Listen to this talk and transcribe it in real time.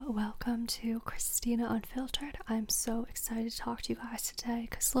welcome to Christina Unfiltered. I'm so excited to talk to you guys today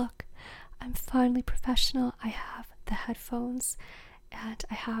because look, I'm finally professional. I have the headphones and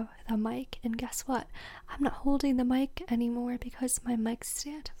I have the mic, and guess what? I'm not holding the mic anymore because my mic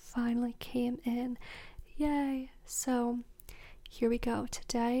stand finally came in. Yay! So here we go.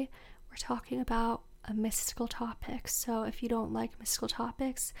 Today we're talking about a mystical topic. So if you don't like mystical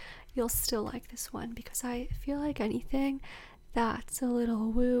topics, you'll still like this one because I feel like anything that's a little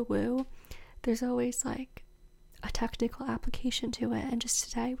woo-woo, there's always like a technical application to it. And just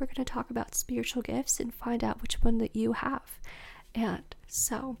today we're going to talk about spiritual gifts and find out which one that you have. And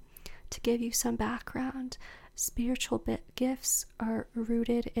so to give you some background, spiritual gifts are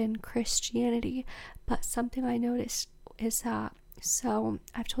rooted in Christianity, but something I noticed is that, so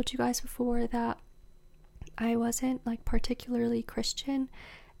I've told you guys before that I wasn't like particularly Christian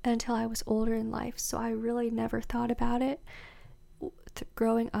until I was older in life, so I really never thought about it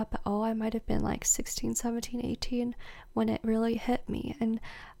growing up at all. I might have been like 16, 17, 18 when it really hit me. And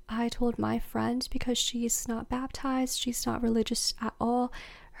I told my friend, because she's not baptized, she's not religious at all,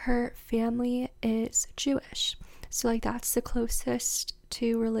 her family is Jewish, so like that's the closest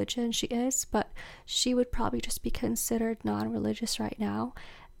to religion she is, but she would probably just be considered non-religious right now.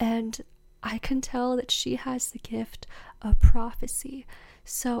 And I can tell that she has the gift of prophecy.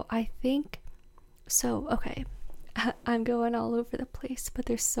 So I think, okay, I'm going all over the place, but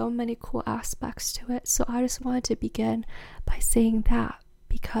there's so many cool aspects to it. So I just wanted to begin by saying that,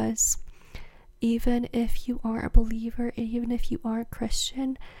 because even if you aren't a believer, even if you aren't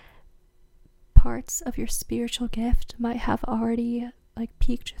Christian, parts of your spiritual gift might have already like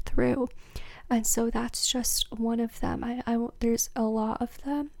peeked through. And so that's just one of them. There's a lot of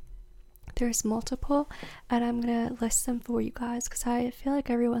them. There's multiple, and I'm gonna list them for you guys because I feel like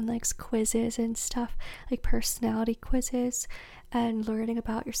everyone likes quizzes and stuff, like personality quizzes and learning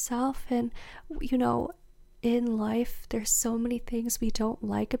about yourself. And you know, in life there's so many things we don't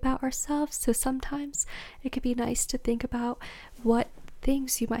like about ourselves, so sometimes it could be nice to think about what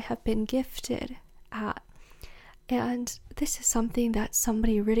things you might have been gifted at. And this is something that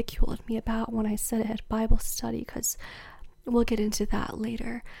somebody ridiculed me about when I said it at Bible study, because we'll get into that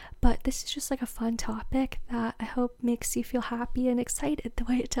later, but this is just like a fun topic that I hope makes you feel happy and excited the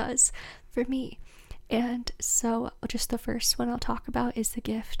way it does for me. And so just the first one I'll talk about is the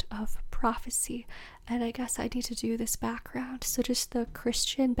gift of prophecy. And I guess I need to do this background. So just the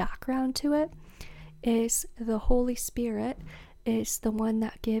Christian background to it is the Holy Spirit is the one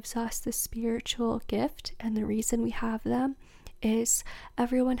that gives us the spiritual gift, and the reason we have them is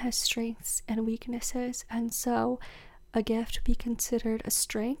everyone has strengths and weaknesses, and so a gift would be considered a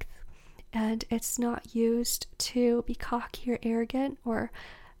strength, and it's not used to be cocky or arrogant or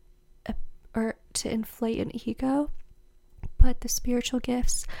to inflate an ego, but the spiritual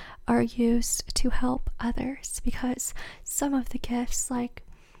gifts are used to help others, because some of the gifts, like,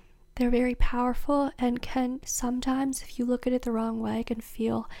 they're very powerful and can sometimes, if you look at it the wrong way, can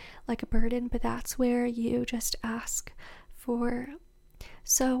feel like a burden, but that's where you just ask for.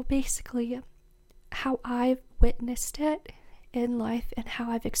 So basically, how I've witnessed it in life and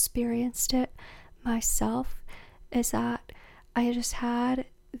how I've experienced it myself is that I just had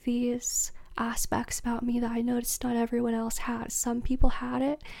these aspects about me that I noticed not everyone else had. Some people had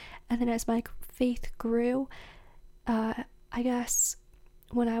it, and then as my faith grew, I guess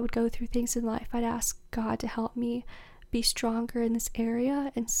when I would go through things in life, I'd ask God to help me be stronger in this area.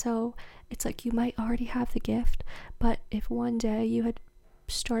 And so it's like you might already have the gift, but if one day you had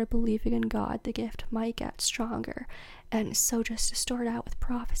started believing in God, the gift might get stronger. And so just to start out with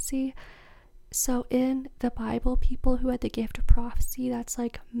prophecy, so in the Bible, people who had the gift of prophecy, that's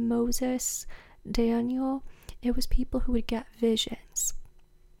like Moses, Daniel, it was people who would get visions.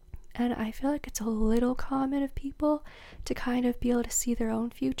 And I feel like it's a little common of people to kind of be able to see their own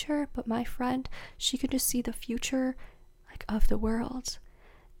future, but my friend, she could just see the future like of the world.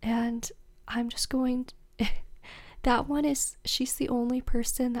 And I'm just going that one is, she's the only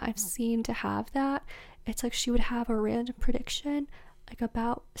person that I've seen to have that. It's like she would have a random prediction like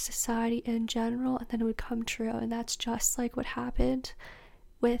about society in general, and then it would come true. And that's just like what happened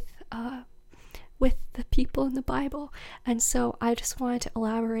with the people in the Bible. And so I just wanted to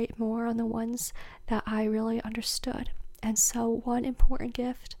elaborate more on the ones that I really understood. And so one important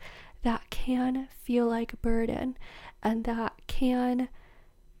gift that can feel like a burden, and that can,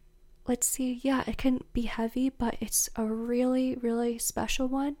 it can be heavy, but it's a really, really special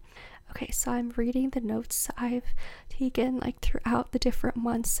one. Okay, so I'm reading the notes I've taken like throughout the different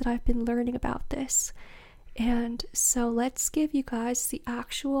months that I've been learning about this. And so let's give you guys the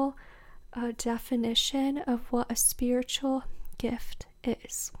actual definition of what a spiritual gift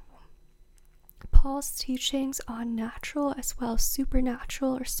is. Paul's teachings on natural as well as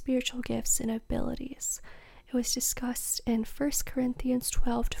supernatural or spiritual gifts and abilities. It was discussed in 1 Corinthians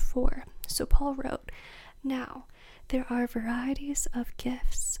 12:4. So Paul wrote, "Now, there are varieties of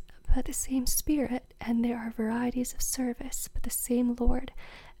gifts, but the same Spirit, and there are varieties of service, but the same Lord,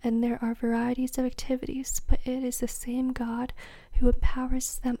 and there are varieties of activities, but it is the same God who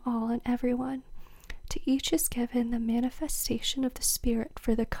empowers them all and everyone. To each is given the manifestation of the Spirit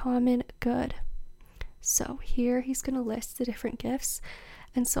for the common good." So here he's going to list the different gifts,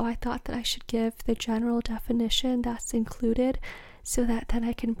 and so I thought that I should give the general definition that's included so that then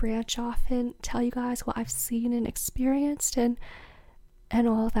I can branch off and tell you guys what I've seen and experienced and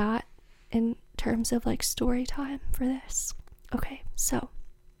all that in terms of like story time for this. Okay, so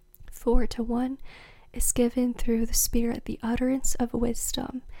 4 to 1 is given through the Spirit the utterance of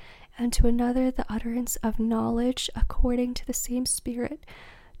wisdom, and to another the utterance of knowledge according to the same Spirit,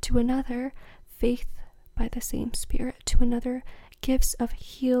 to another faith by the same Spirit, to another gifts of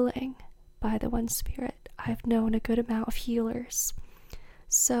healing by the one Spirit. I've known a good amount of healers.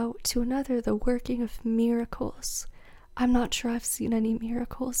 So to another the working of miracles. I'm not sure I've seen any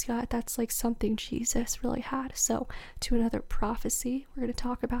miracles yet. That's like something Jesus really had. So to another prophecy. We're going to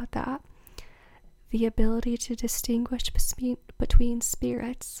talk about that. The ability to distinguish between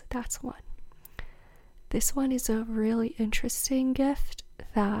spirits. That's one. This one is a really interesting gift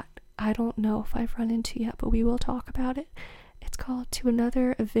that I don't know if I've run into yet, but we will talk about it. It's called to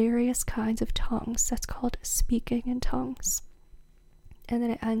another various kinds of tongues. That's called speaking in tongues. And then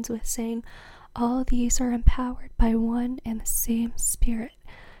it ends with saying, all these are empowered by one and the same Spirit,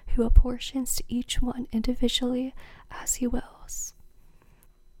 who apportions to each one individually as he wills.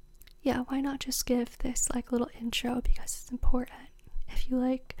 Yeah, why not just give this like little intro, because it's important. If you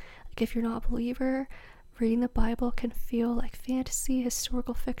like if you're not a believer, reading the Bible can feel like fantasy,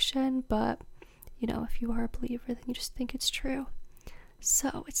 historical fiction, but if you are a believer, then you just think it's true.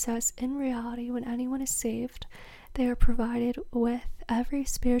 So it says, in reality, when anyone is saved, they are provided with every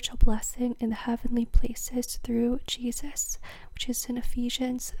spiritual blessing in the heavenly places through Jesus, which is in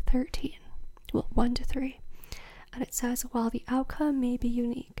Ephesians 13, 1-3. And it says, while the outcome may be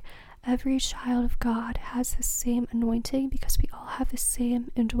unique, every child of God has the same anointing because we all have the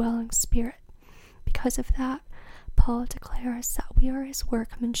same indwelling Spirit. Because of that, Paul declares that we are his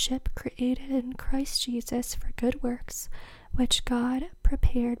workmanship, created in Christ Jesus for good works, which God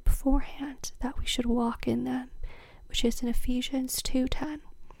prepared beforehand that we should walk in them, which is in Ephesians 2:10.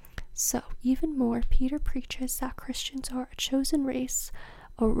 So, even more, Peter preaches that Christians are a chosen race,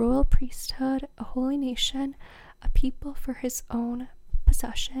 a royal priesthood, a holy nation, a people for his own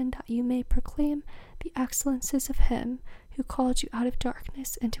possession, that you may proclaim the excellences of him who called you out of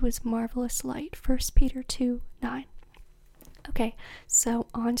darkness into his marvelous light. 1 Peter 2:9. Okay, so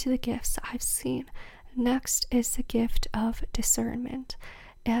on to the gifts I've seen. Next is the gift of discernment.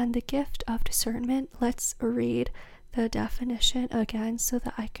 And the gift of discernment, let's read the definition again so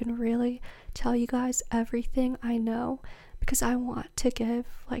that I can really tell you guys everything I know, because I want to give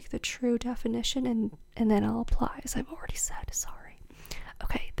like the true definition and then I'll apply, as I've already said. Sorry.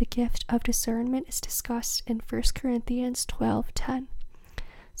 Okay, the gift of discernment is discussed in 1 Corinthians 12:10.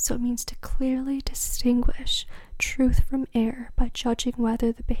 So it means to clearly distinguish truth from error by judging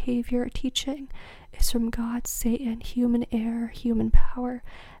whether the behavior or teaching is from God, Satan, human error, human power.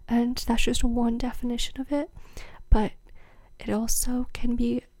 And that's just one definition of it. But it also can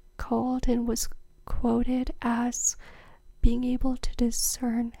be called and was quoted as being able to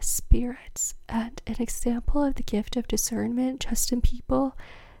discern spirits. And an example of the gift of discernment just in people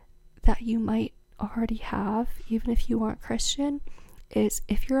that you might already have, even if you aren't Christian, is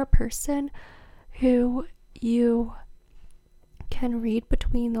if you're a person who you can read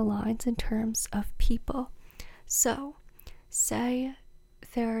between the lines in terms of people. So, say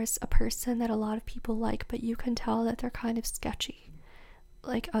there's a person that a lot of people like, but you can tell that they're kind of sketchy.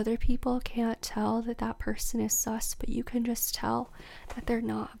 Like, other people can't tell that that person is sus, but you can just tell that they're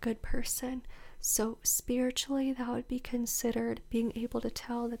not a good person. So spiritually, that would be considered being able to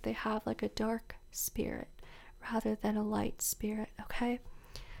tell that they have like a dark spirit rather than a light spirit, okay?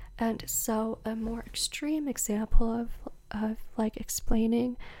 And so a more extreme example of like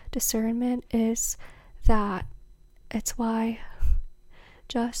explaining discernment is that it's why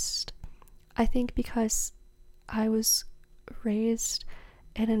I think because I was raised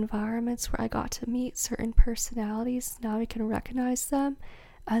in environments where I got to meet certain personalities, now I can recognize them,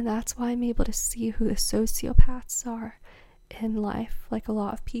 and that's why I'm able to see who the sociopaths are in life. Like, a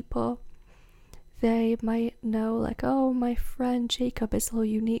lot of people, they might know like, oh, my friend Jacob is a little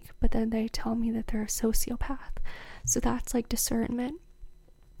unique, but then they tell me that they're a sociopath. So that's like discernment.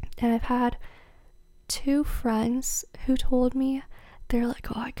 And I've had two friends who told me, they're like,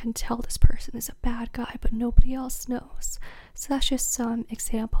 oh, I can tell this person is a bad guy, but nobody else knows. So that's just some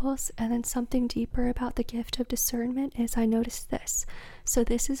examples. And then something deeper about the gift of discernment is I noticed this. So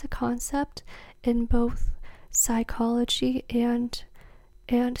this is a concept in both psychology and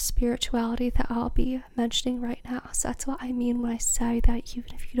spirituality that I'll be mentioning right now. So that's what I mean when I say that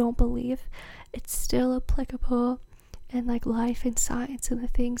even if you don't believe, it's still applicable in like life and science and the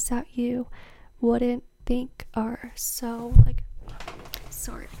things that you wouldn't think are so like,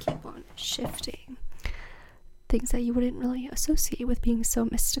 sorry, I keep on shifting, things that you wouldn't really associate with being so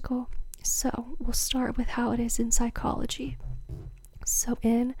mystical. So we'll start with how it is in psychology. So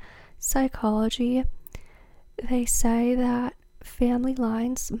in psychology, they say that family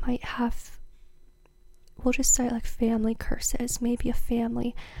lines might have, we'll just say like family curses, maybe a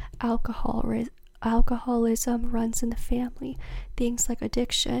family alcoholism runs in the family, things like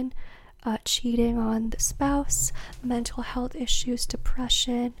addiction, cheating on the spouse, mental health issues,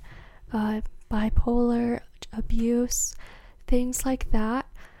 depression, bipolar, abuse, things like that.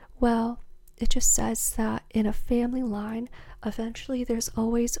 Well, it just says that in a family line, eventually there's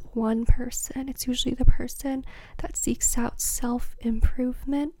always one person. It's usually the person that seeks out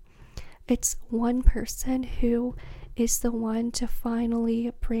self-improvement. It's one person who is the one to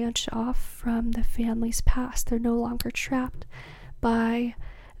finally branch off from the family's past. They're no longer trapped by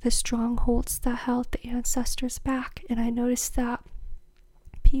the strongholds that held the ancestors back. And I noticed that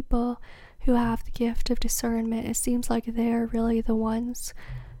people who have the gift of discernment, it seems like they're really the ones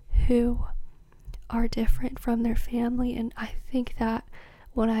who are different from their family. And I think that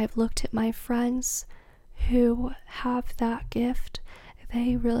when I've looked at my friends who have that gift,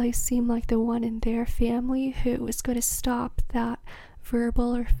 they really seem like the one in their family who is going to stop that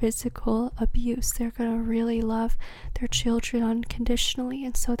verbal or physical abuse. They're going to really love their children unconditionally.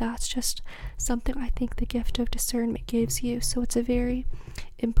 And so that's just something I think the gift of discernment gives you. So it's a very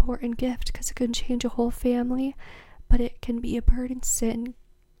important gift because it can change a whole family, but it can be a burdensome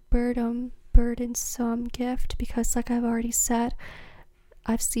gift because, like I've already said,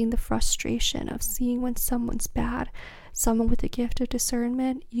 I've seen the frustration of seeing when someone's bad. Someone with the gift of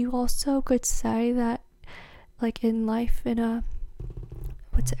discernment, you also could say that, like in life, in a,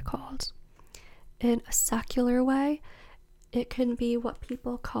 what's it called? In a secular way, it can be what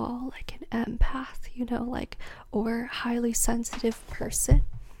people call like an empath, you know, like, or highly sensitive person,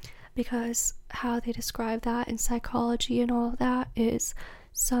 because how they describe that in psychology and all of that is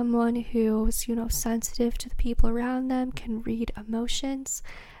someone who's, you know, sensitive to the people around them, can read emotions.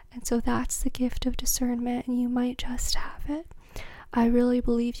 And so that's the gift of discernment, and you might just have it. I really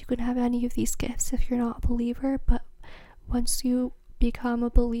believe you can have any of these gifts if you're not a believer, but once you become a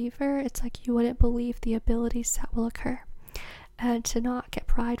believer, it's like you wouldn't believe the abilities that will occur. And to not get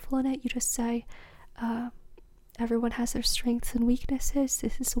prideful in it, you just say, everyone has their strengths and weaknesses.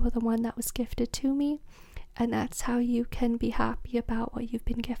 This is the one that was gifted to me. And that's how you can be happy about what you've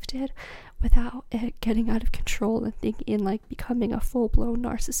been gifted without it getting out of control and thinking like becoming a full-blown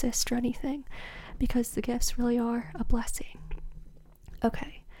narcissist or anything, because the gifts really are a blessing.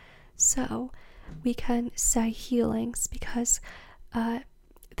 Okay, so we can say healings because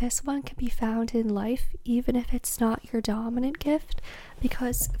this one can be found in life even if it's not your dominant gift,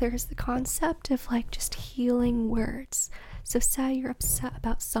 because there's the concept of like just healing words. So say you're upset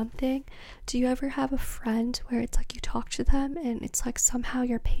about something. Do you ever have a friend where it's like you talk to them and it's like somehow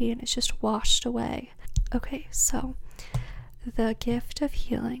your pain is just washed away? Okay, so the gift of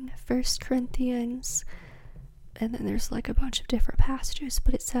healing, 1 Corinthians, and then there's like a bunch of different passages,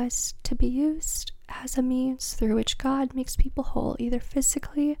 but it says to be used as a means through which God makes people whole, either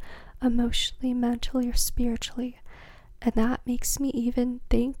physically, emotionally, mentally, or spiritually. And that makes me even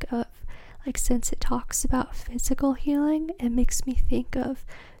think of, like, since it talks about physical healing, it makes me think of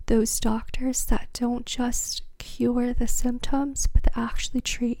those doctors that don't just cure the symptoms, but that actually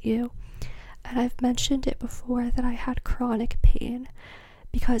treat you. And I've mentioned it before that I had chronic pain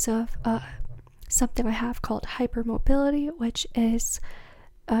because of something I have called hypermobility, which is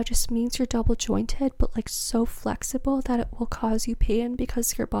just means you're double jointed, but like so flexible that it will cause you pain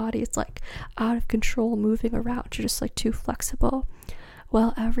because your body is like out of control moving around. You're just like too flexible.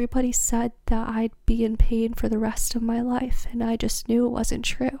 Well, everybody said that I'd be in pain for the rest of my life, and I just knew it wasn't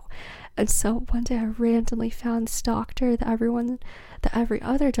true. And so one day I randomly found this doctor that every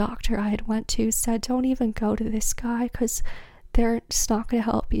other doctor I had went to said, don't even go to this guy because they're just not going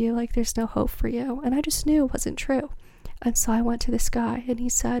to help you. Like, there's no hope for you. And I just knew it wasn't true. And so I went to this guy, and he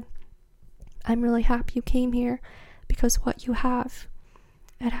said, I'm really happy you came here because what you have,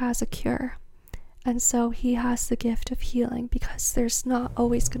 it has a cure. And so he has the gift of healing, because there's not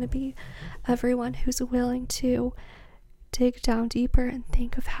always going to be everyone who's willing to dig down deeper and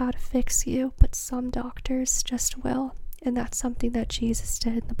think of how to fix you, but some doctors just will. And that's something that Jesus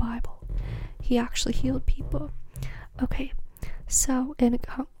did in the Bible. He actually healed people. Okay, so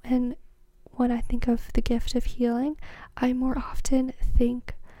when I think of the gift of healing, I more often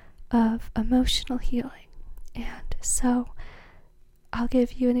think of emotional healing. And so I'll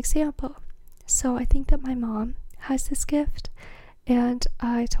give you an example. So I think that my mom has this gift, and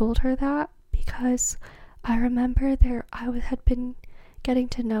I told her that because I remember I had been getting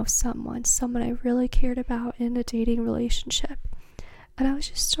to know someone I really cared about in a dating relationship, and I was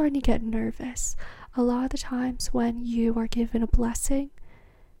just starting to get nervous. A lot of the times when you are given a blessing,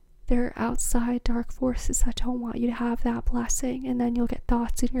 there are outside dark forces that don't want you to have that blessing, and then you'll get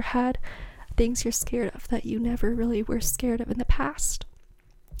thoughts in your head, things you're scared of that you never really were scared of in the past.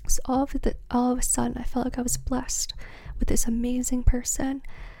 So all of a sudden I felt like I was blessed with this amazing person.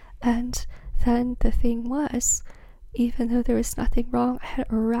 And then the thing was, even though there was nothing wrong, I had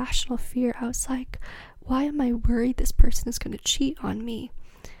a irrational fear. I was like, why am I worried this person is going to cheat on me?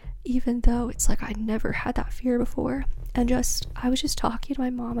 Even though it's like I never had that fear before. And I was just talking to my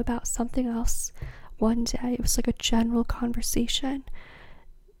mom about something else one day. It was like a general conversation.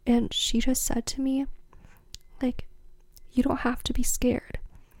 And she just said to me, like, you don't have to be scared.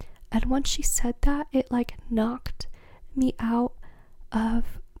 And once she said that, it like knocked me out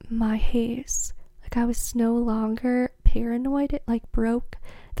of my haze. Like, I was no longer paranoid. It like broke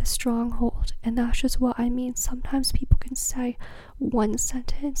the stronghold. And that's just what I mean. Sometimes people can say one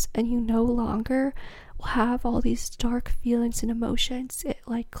sentence and you no longer will have all these dark feelings and emotions. It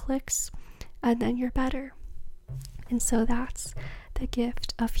like clicks, and then you're better. And so that's the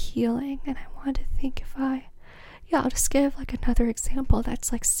gift of healing. And I wanted to think I'll just give like another example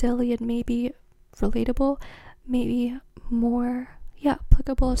that's like silly and maybe relatable, maybe more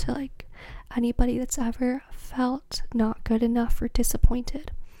applicable to like anybody that's ever felt not good enough or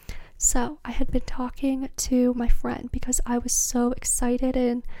disappointed. So I had been talking to my friend because I was so excited,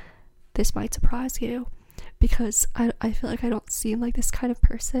 and this might surprise you because I feel like I don't seem like this kind of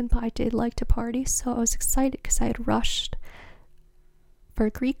person, but I did like to party. So I was excited because I had rushed for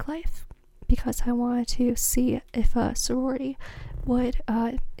Greek life, because I wanted to see if a sorority would,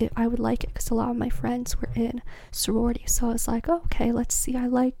 I would like it, because a lot of my friends were in sorority. So I was like, oh, okay, let's see. I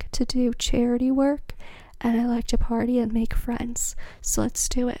like to do charity work, and I like to party and make friends. So let's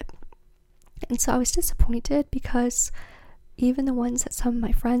do it. And so I was disappointed because even the ones that some of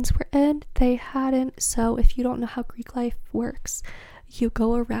my friends were in, they hadn't. So if you don't know how Greek life works, you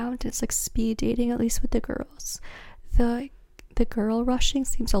go around, it's like speed dating, at least with the girls. The girl rushing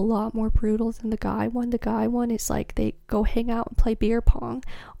seems a lot more brutal than the guy one. The guy one is like they go hang out and play beer pong,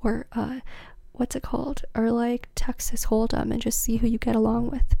 or what's it called, or like Texas Hold'em, and just see who you get along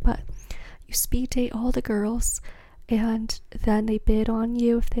with. But you speed date all the girls, and then they bid on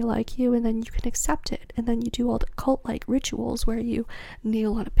you if they like you, and then you can accept it. And then you do all the cult-like rituals where you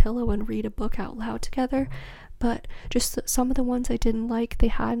kneel on a pillow and read a book out loud together. But just some of the ones I didn't like, they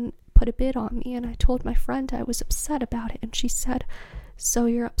hadn't put a bid on me, and I told my friend I was upset about it, and she said, so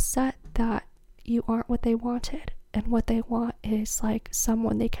you're upset that you aren't what they wanted, and what they want is like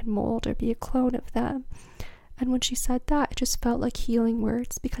someone they can mold or be a clone of them. And when she said that, it just felt like healing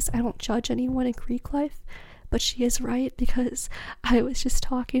words, because I don't judge anyone in Greek life, but she is right, because I was just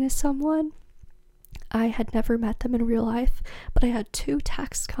talking to someone. I had never met them in real life, but I had two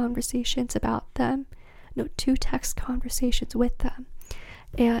text conversations with them.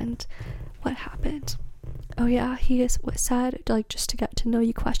 And what happened? Oh yeah, he said, like, just to get to know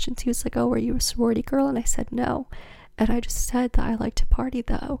you questions. He was like, oh, were you a sorority girl? And I said no. And I just said that I like to party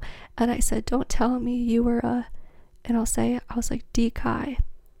though. And I said, don't tell me you were and I was like, D Chi.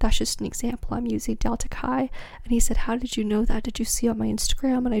 That's just an example. I'm using Delta Chi. And he said, how did you know that? Did you see on my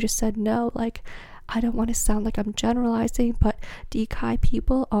Instagram? And I just said no. Like, I don't want to sound like I'm generalizing, but D Chi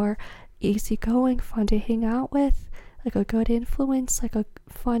people are easygoing, fun to hang out with, like a good influence, like a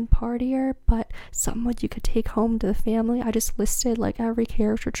fun partier, but someone you could take home to the family. I just listed like every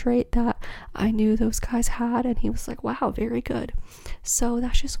character trait that I knew those guys had, and he was like, wow, very good. So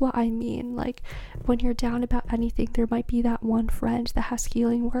that's just what I mean. Like, when you're down about anything, there might be that one friend that has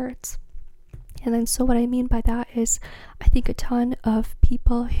healing words. And then so what I mean by that is, I think a ton of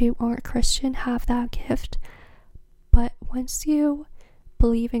people who aren't Christian have that gift, but once you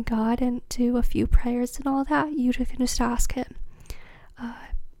believe in God and do a few prayers and all that, you can just ask him,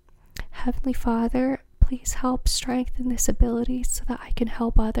 Heavenly Father, please help strengthen this ability so that I can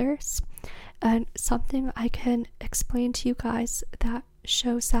help others. And something I can explain to you guys that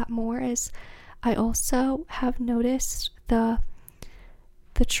shows that more is, I also have noticed the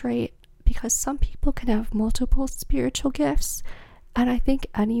trait, because some people can have multiple spiritual gifts, and I think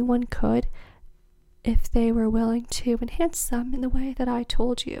anyone could if they were willing to enhance them in the way that I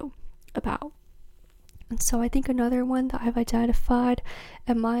told you about. And so I think another one that I've identified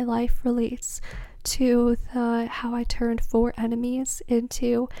in my life relates to how I turned 4 enemies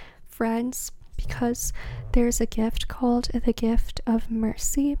into friends, because there's a gift called the gift of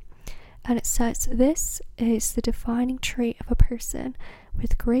mercy. And it says, this is the defining trait of a person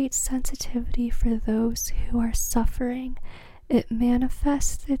with great sensitivity for those who are suffering. It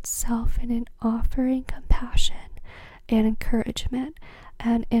manifests itself in an offering compassion and encouragement,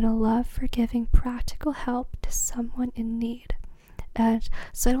 and in a love for giving practical help to someone in need. And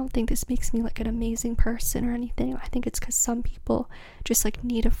so I don't think this makes me like an amazing person or anything. I think it's because some people just like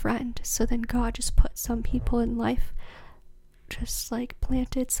need a friend. So then God just put some people in life, just like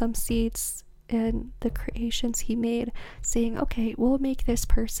planted some seeds in the creations he made, saying, okay, we'll make this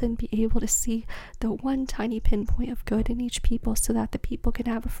person be able to see the one tiny pinpoint of good in each people so that the people can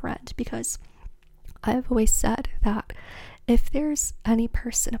have a friend. Because I've always said that if there's any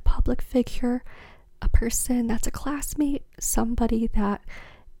person, a public figure, a person that's a classmate, somebody that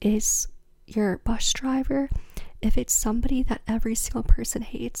is your bus driver, if it's somebody that every single person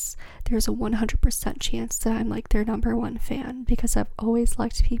hates, there's a 100% chance that I'm like their number one fan, because I've always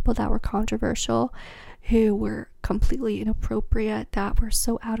liked people that were controversial, who were completely inappropriate, that were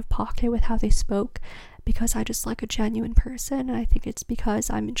so out of pocket with how they spoke, because I just like a genuine person. And I think it's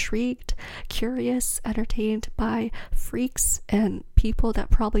because I'm intrigued, curious, entertained by freaks and people that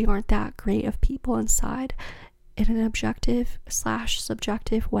probably aren't that great of people inside in an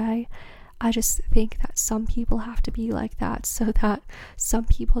objective/subjective way. I just think that some people have to be like that so that some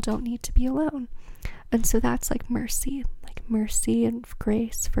people don't need to be alone. And so that's like mercy and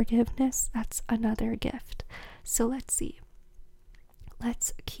grace, forgiveness. That's another gift. So let's see.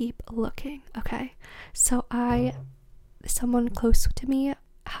 Let's keep looking. Okay. So someone close to me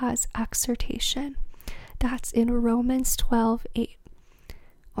has exhortation. That's in Romans 12:8.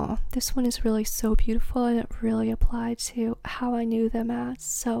 Oh, this one is really so beautiful, and it really applied to how I knew them as.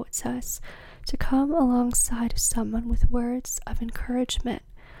 So it says, to come alongside of someone with words of encouragement,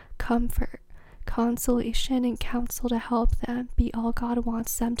 comfort, consolation, and counsel to help them be all God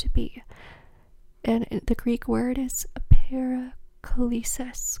wants them to be. And the Greek word is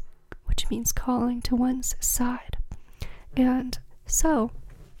paraklesis, which means calling to one's side. And so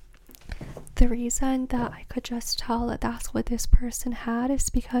the reason that I could just tell that that's what this person had is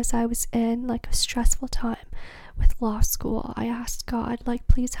because I was in like a stressful time with law school. I asked God, like,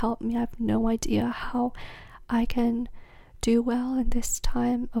 please help me. I have no idea how I can do well in this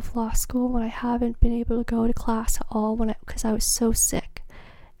time of law school when I haven't been able to go to class at all, because I was so sick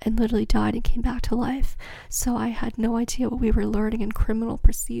and literally died and came back to life. So I had no idea what we were learning in criminal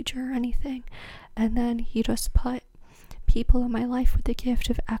procedure or anything. And then he just put people in my life with the gift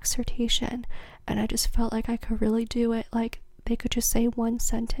of exhortation, and I just felt like I could really do it. Like, they could just say one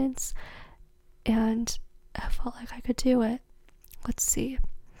sentence and I felt like I could do it. Let's see.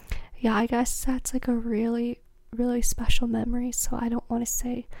 Yeah, I guess that's like a really, really special memory, so I don't want to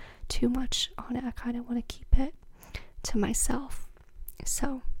say too much on it. I kind of want to keep it to myself.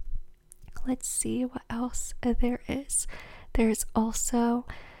 So let's see what else there is. There's also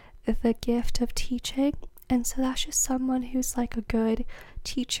the gift of teaching. And so that's just someone who's like a good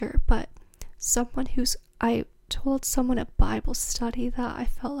teacher, but someone I told someone at Bible study that I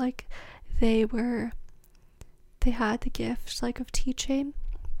felt like they had the gift like of teaching,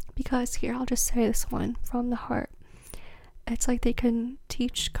 because here, I'll just say this one from the heart. It's like they can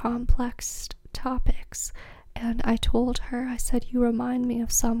teach complex topics. And I told her, I said, you remind me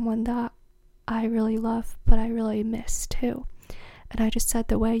of someone that I really love, but I really miss too. And I just said,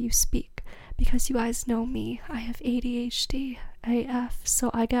 the way you speak. Because you guys know me, I have ADHD AF, so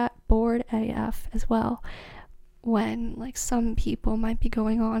I get bored AF as well when like some people might be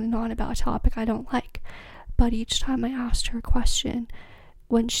going on and on about a topic I don't like. But each time I asked her a question,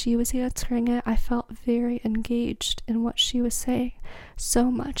 when she was answering it, I felt very engaged in what she was saying,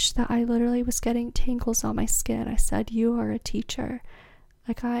 so much that I literally was getting tingles on my skin. I said, you are a teacher.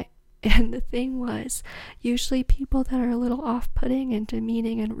 And the thing was, usually people that are a little off-putting and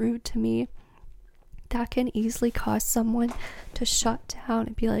demeaning and rude to me, that can easily cause someone to shut down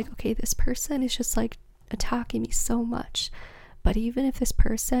and be like, okay, this person is just like attacking me so much. But even if this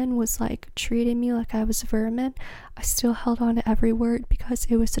person was like treating me like I was vermin, I still held on to every word because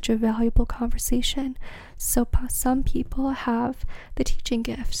it was such a valuable conversation. So some people have the teaching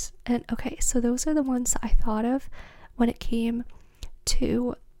gifts. And okay, so those are the ones I thought of when it came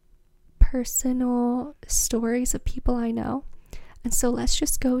to personal stories of people I know. And so let's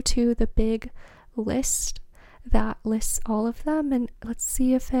just go to the big list that lists all of them, and let's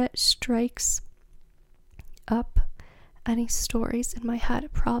see if it strikes up any stories in my head.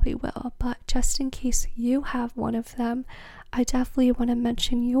 It probably will, but just in case you have one of them, I definitely want to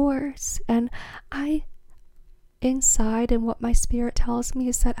mention yours. And inside, and what my spirit tells me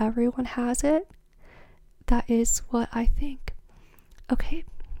is that everyone has it. That is what I think. Okay,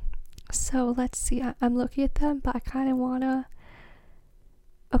 so let's see. I'm looking at them, but I kind of want to...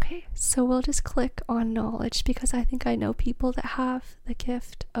 Okay, so we'll just click on knowledge, because I think I know people that have the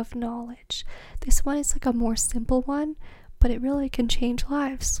gift of knowledge. This one is like a more simple one, but it really can change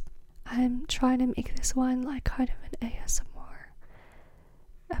lives. I'm trying to make this one like kind of an ASMR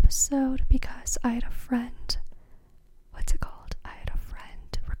episode, because I had a friend... What's it called? I had a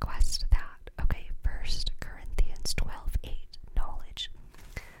friend request that. Okay, 1 Corinthians 12:8, knowledge.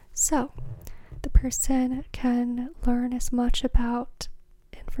 So, the person can learn as much about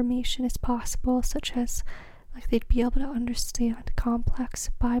information as possible, such as like they'd be able to understand complex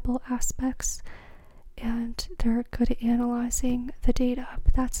Bible aspects, and they're good at analyzing the data.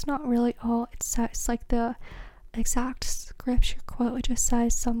 But that's not really all it says. Like the exact scripture quote, it just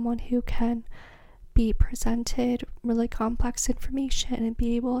says someone who can be presented really complex information and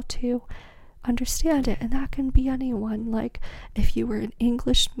be able to understand it. And that can be anyone. Like if you were an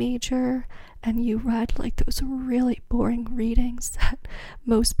English major and you read like those really boring readings that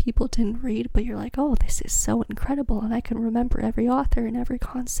most people didn't read, but you're like, oh, this is so incredible and I can remember every author and every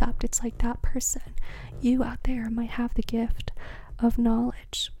concept. It's like that person. You out there might have the gift of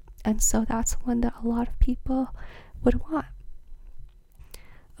knowledge, and so that's one that a lot of people would want.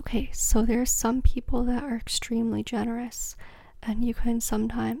 Okay, so there's some people that are extremely generous, and you can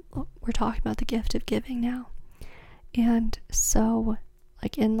sometimes... we're talking about the gift of giving now. And so,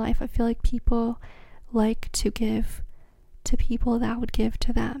 like in life, I feel like people like to give to people that would give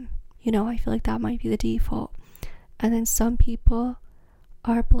to them. You know, I feel like that might be the default. And then some people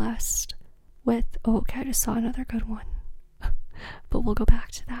are blessed with... oh, okay, I just saw another good one. But we'll go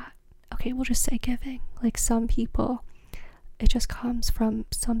back to that. Okay, we'll just say giving. Like some people, it just comes from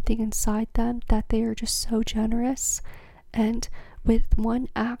something inside them that they are just so generous, and with one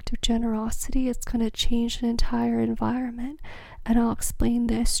act of generosity, it's going to change an entire environment. And I'll explain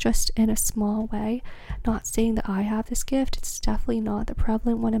this just in a small way, not saying that I have this gift. It's definitely not the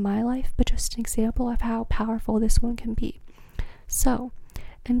prevalent one in my life, but just an example of how powerful this one can be. So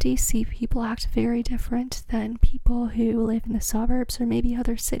in DC, people act very different than people who live in the suburbs or maybe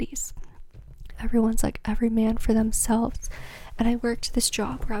other cities. Everyone's like every man for themselves. And I worked this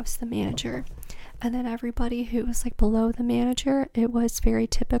job where I was the manager, and then everybody who was like below the manager, it was very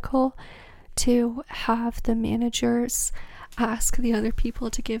typical to have the managers ask the other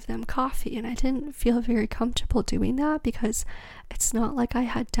people to give them coffee. And I didn't feel very comfortable doing that, because it's not like I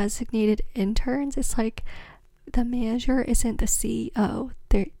had designated interns. It's like the manager isn't the CEO.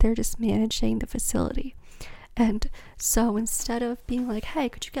 They're just managing the facility. And so instead of being like, hey,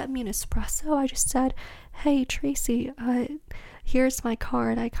 could you get me an espresso? I just said, hey, Tracy, here's my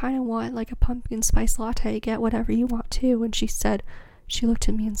card. I kind of want like a pumpkin spice latte. Get whatever you want too. And she looked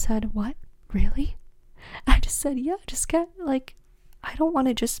at me and said, what? Really? I just said, yeah, just get like, I don't want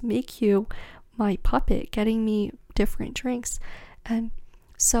to just make you my puppet getting me different drinks. And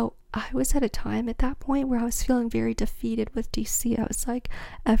so I was at a time at that point where I was feeling very defeated with DC. I was like,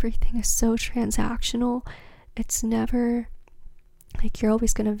 everything is so transactional. It's never like you're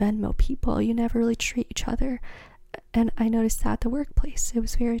always going to Venmo people. You never really treat each other. And I noticed that at the workplace, it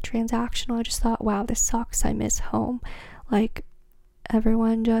was very transactional. I just thought, wow, this sucks. I miss home. Like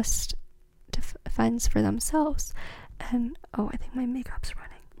everyone just fends for themselves. And oh, I think my makeup's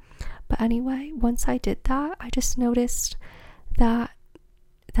running. But anyway, once I did that, I just noticed that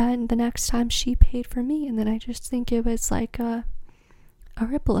then the next time she paid for me, and then I just think it was like a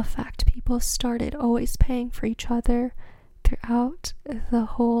ripple effect. People started always paying for each other throughout the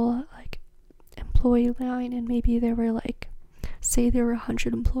whole like employee line, and maybe there were like, say there were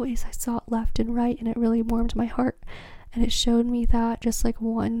 100 employees. I saw it left and right, and it really warmed my heart. And it showed me that just like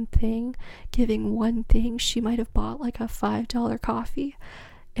one thing, giving one thing, she might have bought like a $5 coffee.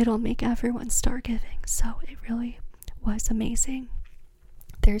 It'll make everyone start giving. So it really was amazing.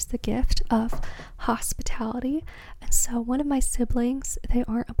 There's the gift of hospitality. And so one of my siblings, they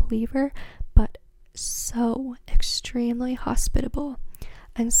aren't a believer, but so extremely hospitable.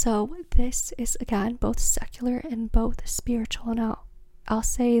 And so this is, again, both secular and both spiritual. And I'll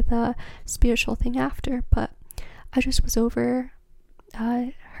say the spiritual thing after, but I just was over,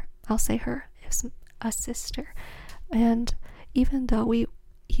 I'll say her, it was a sister. And even though we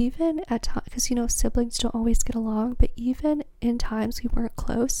even at times, because siblings don't always get along, but even in times we weren't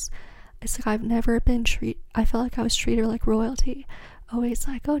close, it's like I felt like I was treated like royalty. Always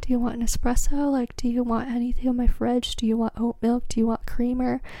like, oh, do you want an espresso? Like, do you want anything in my fridge? Do you want oat milk? Do you want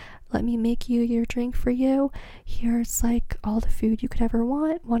creamer? Let me make you your drink for you. Here's like all the food you could ever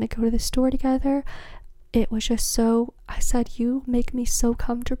want to go to the store together. It was just so, I said, you make me so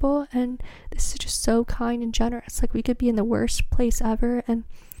comfortable, and this is just so kind and generous. Like, we could be in the worst place ever, and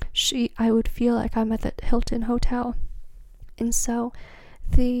I would feel like I'm at the Hilton Hotel. And so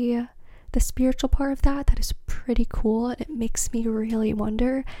the spiritual part of that is pretty cool, and it makes me really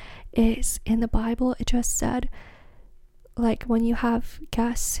wonder, is in the Bible, it just said, like, when you have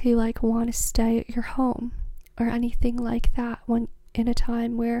guests who like want to stay at your home or anything like that, when in a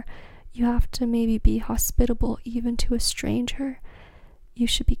time where you have to maybe be hospitable even to a stranger, you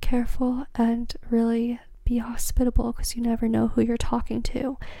should be careful and really be hospitable, because you never know who you're talking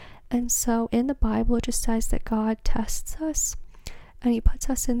to. And so in the Bible, it just says that God tests us, and he puts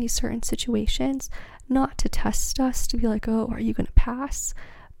us in these certain situations, not to test us to be like, oh, are you going to pass?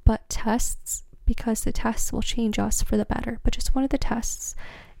 But tests, because the tests will change us for the better. But just one of the tests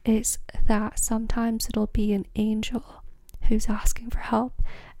is that sometimes it'll be an angel who's asking for help,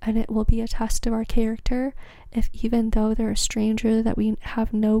 and it will be a test of our character. If even though they're a stranger that we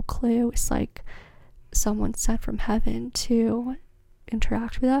have no clue, it's like someone sent from heaven to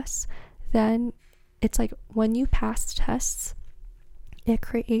interact with us, then it's like when you pass tests,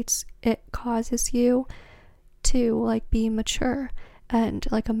 it causes you to like be mature and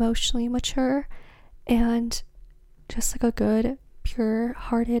like emotionally mature and just like a good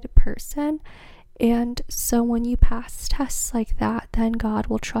pure-hearted person. And so when you pass tests like that, then God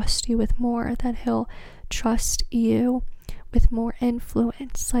will trust you with more. Then he'll trust you with more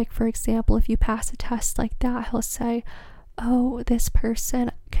influence. Like, for example, if you pass a test like that, he'll say, oh, this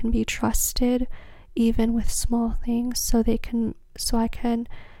person can be trusted even with small things, so I can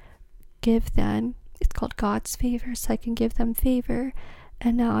give them, it's called God's favor, so I can give them favor,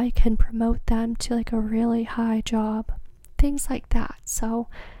 and now I can promote them to like a really high job, things like that. So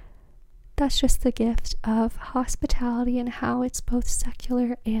that's just the gift of hospitality and how it's both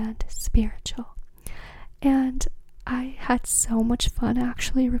secular and spiritual. And I had so much fun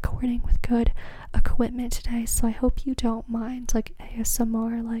actually recording with good equipment today, so I hope you don't mind like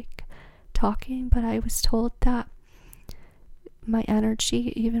ASMR like talking, but I was told that my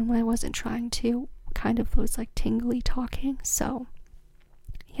energy, even when I wasn't trying to, kind of was like tingly talking. So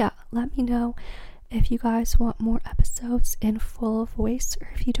yeah, let me know if you guys want more episodes in full voice, or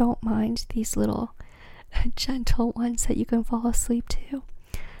if you don't mind these little gentle ones that you can fall asleep to.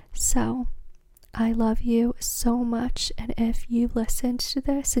 So I love you so much, and if you listened to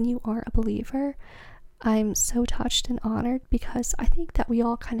this and you are a believer, I'm so touched and honored, because I think that we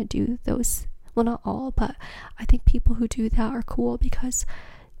all kind of do those, well, not all, but I think people who do that are cool, because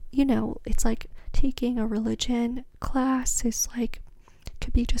it's like taking a religion class is like,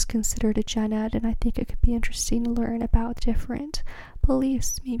 could be just considered a gen ed, and I think it could be interesting to learn about different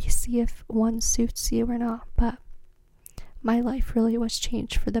beliefs, maybe see if one suits you or not. But my life really was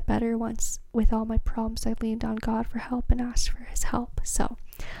changed for the better once, with all my problems, I leaned on God for help and asked for his help. So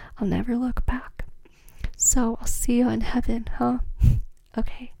I'll never look back. So I'll see you in heaven, huh?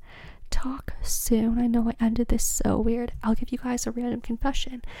 Okay, talk soon. I know I ended this so weird. I'll give you guys a random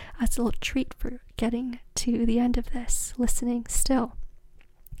confession as a little treat for getting to the end of this, listening still.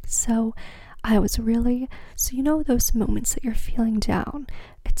 So I was really, those moments that you're feeling down,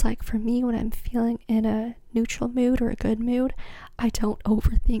 it's like, for me, when I'm feeling in a neutral mood or a good mood, I don't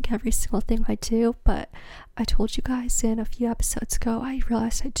overthink every single thing I do. But I told you guys in a few episodes ago, I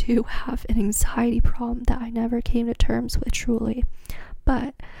realized I do have an anxiety problem that I never came to terms with truly.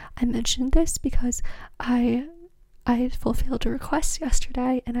 But I mentioned this because I fulfilled a request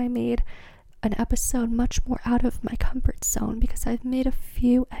yesterday, and I made an episode much more out of my comfort zone, because I've made a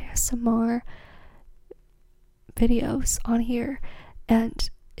few ASMR videos on here, and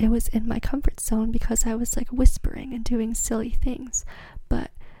it was in my comfort zone because I was like whispering and doing silly things. But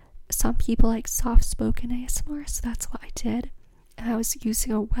some people like soft-spoken ASMR, so that's what I did, and I was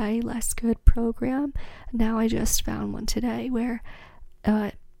using a way less good program. Now I just found one today where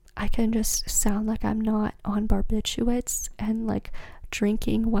I can just sound like I'm not on barbiturates and like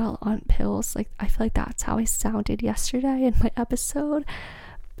drinking while on pills. Like, I feel like that's how I sounded yesterday in my episode.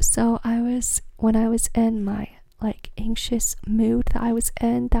 So when I was in my like anxious mood that I was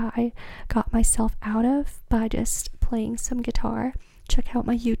in, that I got myself out of by just playing some guitar. Check out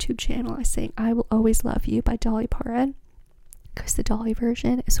my YouTube channel. I sing I Will Always Love You by Dolly Parton, because the Dolly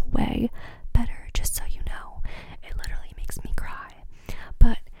version is way better, just so you know. It literally makes me cry.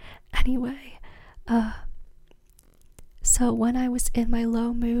 But Anyway, so when I was in my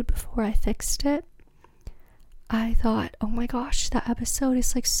low mood before I fixed it, I thought, oh my gosh, that episode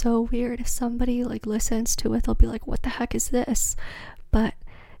is like so weird. If somebody like listens to it, they'll be like, what the heck is this? But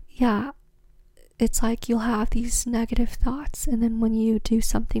yeah, it's like you'll have these negative thoughts, and then when you do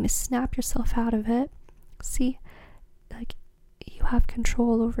something to snap yourself out of it, see, like, you have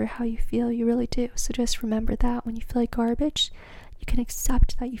control over how you feel. You really do. So just remember that when you feel like garbage, you can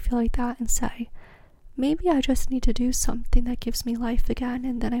accept that you feel like that and say, maybe I just need to do something that gives me life again,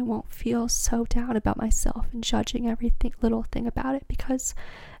 and then I won't feel so down about myself and judging everything, little thing about it. Because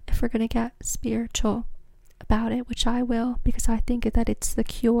if we're going to get spiritual about it, which I will, because I think that it's the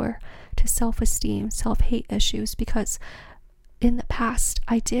cure to self-esteem, self-hate issues, because in the past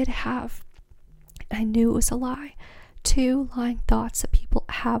I knew it was a lie, 2 lying thoughts that people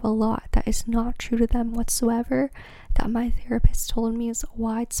have a lot that is not true to them whatsoever, that my therapist told me is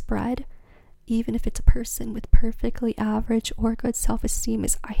widespread, even if it's a person with perfectly average or good self-esteem,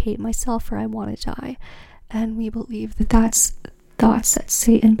 is I hate myself or I want to die. And we believe that that's thoughts that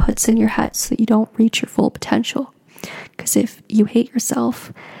Satan puts in your head so that you don't reach your full potential. Because if you hate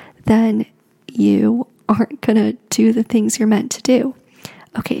yourself, then you aren't gonna do the things you're meant to do.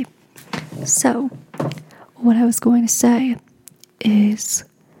 Okay, so what I was going to say is,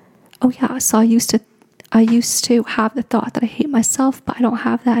 so I used to have the thought that I hate myself, but I don't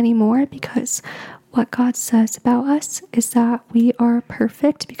have that anymore, because what God says about us is that we are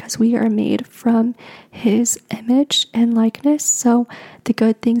perfect because we are made from His image and likeness. So the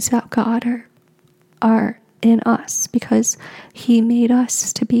good things about God are in us because He made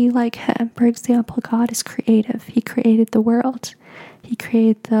us to be like Him. For example, God is creative. He created the world. He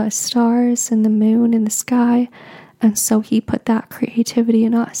created the stars and the moon and the sky. And so He put that creativity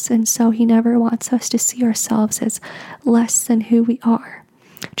in us. And so He never wants us to see ourselves as less than who we are.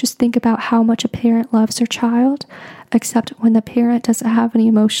 Just think about how much a parent loves their child, except when the parent doesn't have any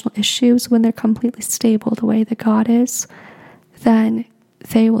emotional issues, when they're completely stable the way that God is, then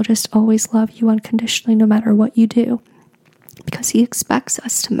they will just always love you unconditionally no matter what you do, because He expects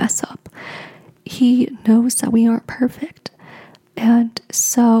us to mess up. He knows that we aren't perfect. And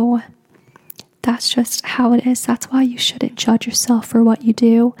so that's just how it is. That's why you shouldn't judge yourself for what you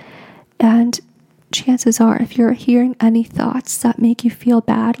do. And chances are, if you're hearing any thoughts that make you feel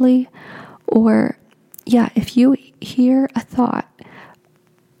badly, or if you hear a thought,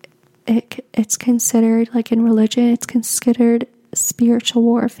 it's considered, like in religion, it's considered spiritual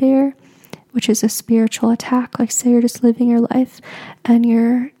warfare, which is a spiritual attack. Like, say you're just living your life and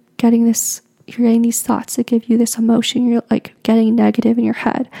you're getting these thoughts that give you this emotion, you're like getting negative in your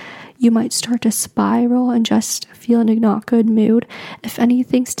head. You might start to spiral and just feel in a not good mood. If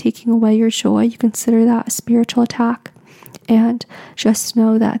anything's taking away your joy, you consider that a spiritual attack. And just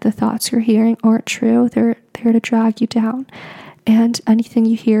know that the thoughts you're hearing aren't true. They're there to drag you down. And anything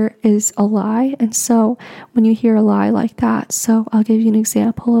you hear is a lie. And so when you hear a lie like that, so I'll give you an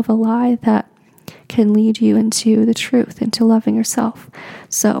example of a lie that can lead you into the truth, into loving yourself.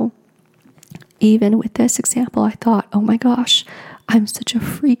 So even with this example, I thought, oh my gosh, I'm such a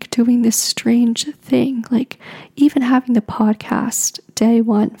freak doing this strange thing. Like, even having the podcast day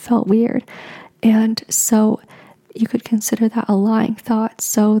 1 felt weird. And so you could consider that a lying thought.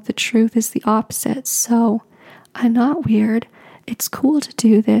 So the truth is the opposite. So I'm not weird. It's cool to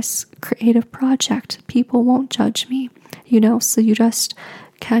do this creative project. People won't judge me, so you just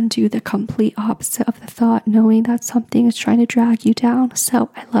can do the complete opposite of the thought, knowing that something is trying to drag you down. So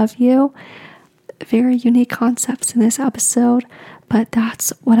I love you. Very unique concepts in this episode, but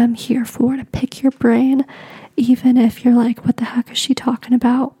that's what I'm here for, to pick your brain, even if you're like, what the heck is she talking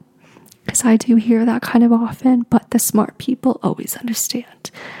about? Because I do hear that kind of often, but the smart people always understand.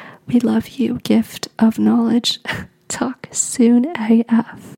 We love you, gift of knowledge. Talk soon, AF.